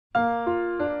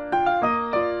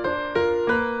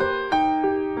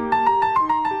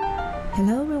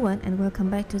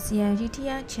welcome back to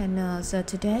CLGTart channel. So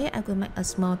today I will make a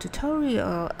small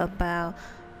tutorial about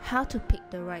how to pick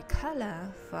the right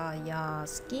color for your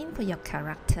skin, for your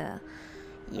character.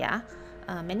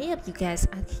 Many of you guys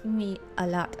asking me a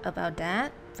lot about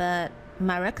that, but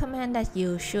my recommend that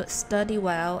you should study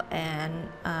well and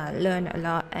learn a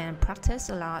lot and practice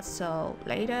a lot, so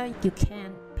later you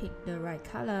can pick the right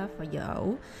color for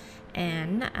you.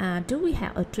 And do we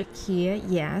have a trick here?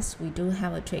 Yes, we do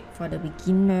have a trick for the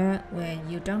beginner when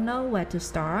you don't know where to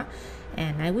start,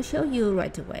 and I will show you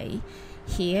right away.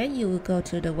 Here you will go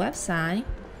to the website,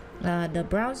 the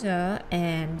browser,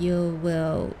 and you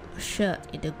will search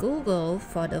in the Google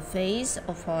for the face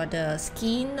or for the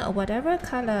skin or whatever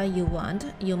color you want.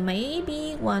 You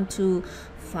maybe want to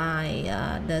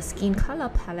find the skin color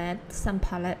palette. Some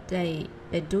palette they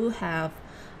do have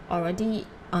already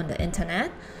on the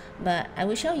internet, but I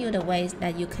will show you the ways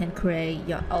that you can create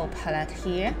your own palette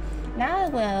here. Now I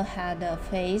will have the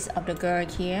face of the girl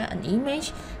here, an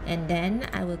image, and then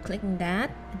I will click on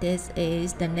that. This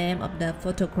is the name of the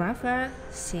photographer.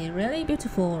 She's really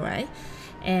beautiful, right?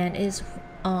 And it's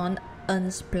on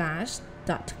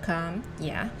unsplash.com.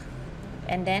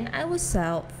 And then I will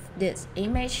save this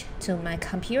image to my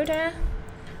computer,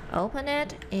 open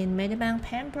it in Medibang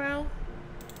Paint Pro.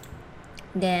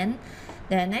 Then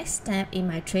the next step in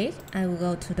my trick, I will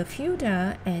go to the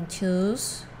filter and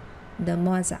choose the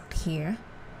mosaic here.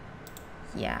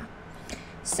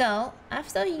 So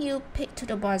after you pick to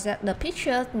the mosaic, the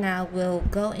picture now will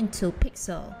go into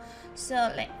pixel.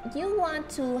 So like you want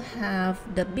to have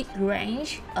the big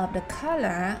range of the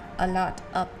color, a lot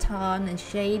of tone and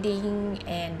shading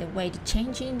and the way to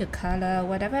changing the color,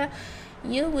 whatever,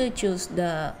 you will choose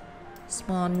the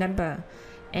small number.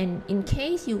 And in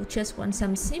case you just want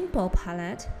some simple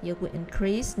palette, you will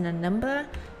increase the number.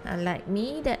 Like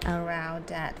me, that around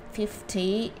that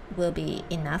 50 will be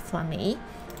enough for me.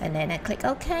 And then I click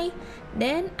OK.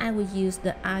 Then I will use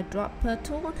the eyedropper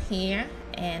tool here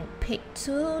and pick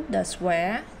to the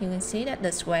square. You can see that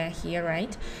the square here,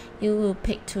 right? You will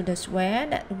pick to the square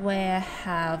that where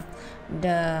have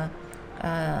the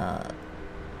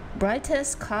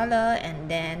brightest color,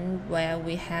 and then where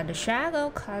we have the shadow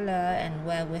color, and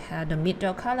where we have the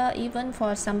middle color, even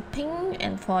for some pink,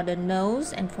 and for the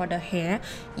nose and for the hair.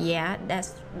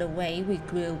 That's the way we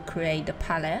will create the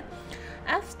palette.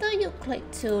 After you click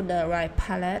to the right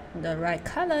palette, the right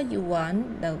color you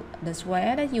want, the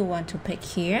square that you want to pick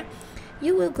here,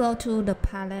 you will go to the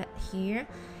palette here.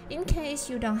 In case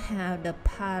you don't have the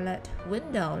palette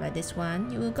window like this one,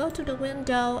 you will go to the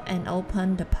window and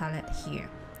open the palette here.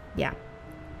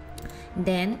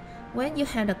 Then when you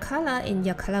have the color in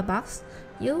your color box,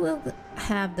 you will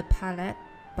have the palette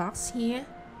box here.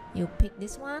 You pick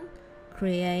this one,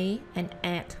 create and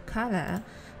add color.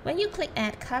 When you click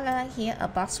add color here, a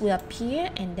box will appear,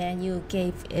 and then you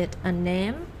give it a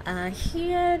name.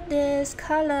 Here this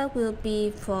color will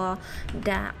be for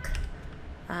dark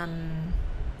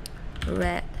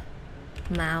red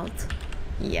mouth.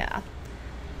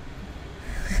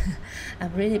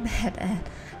 I'm really bad at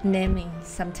naming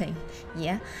something.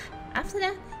 After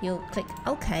that you click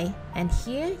OK, and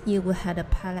here you will have a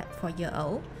palette for your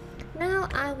own. Now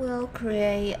I will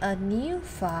create a new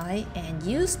file and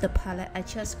use the palette I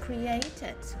just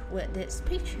created with this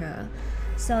picture.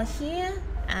 So here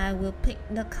I will pick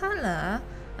the color.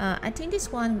 I think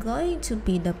this one going to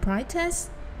be the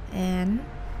brightest, and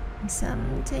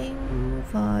something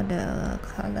for the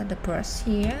color, the brush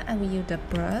here. I will use the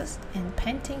brush and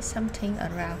painting something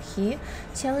around here.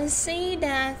 So you see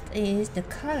that is the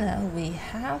color we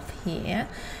have here,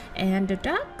 and the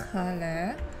dark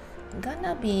color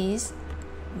gonna be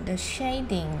the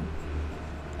shading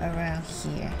around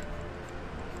here.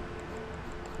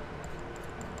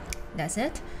 That's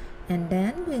it. And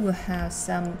then we will have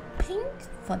some pink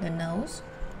for the nose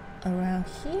around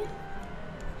here,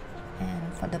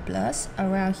 and for the blush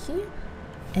around here,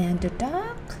 and the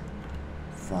dark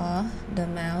for the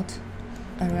mouth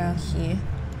around here.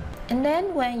 And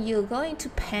then when you're going to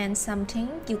paint something,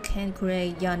 you can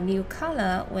create your new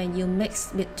color when you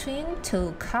mix between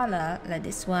two color like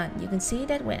this one. You can see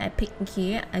that when I pick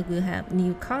here, I will have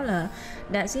new color.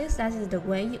 That is the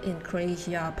way you increase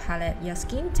your palette, your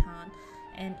skin tone.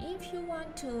 And if you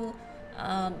want to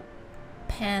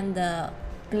paint the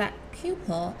black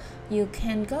pupil, you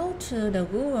can go to the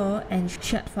Google and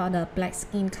search for the black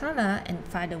skin color and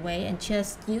find a way, and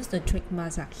just use the trick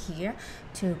mosaic here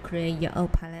to create your own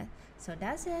palette. So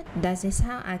that's it. That is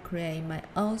how I create my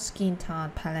own skin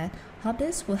tone palette. Hope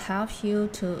this will help you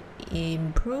to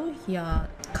improve your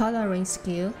coloring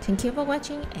skill. Thank you for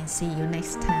watching, and see you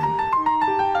next time.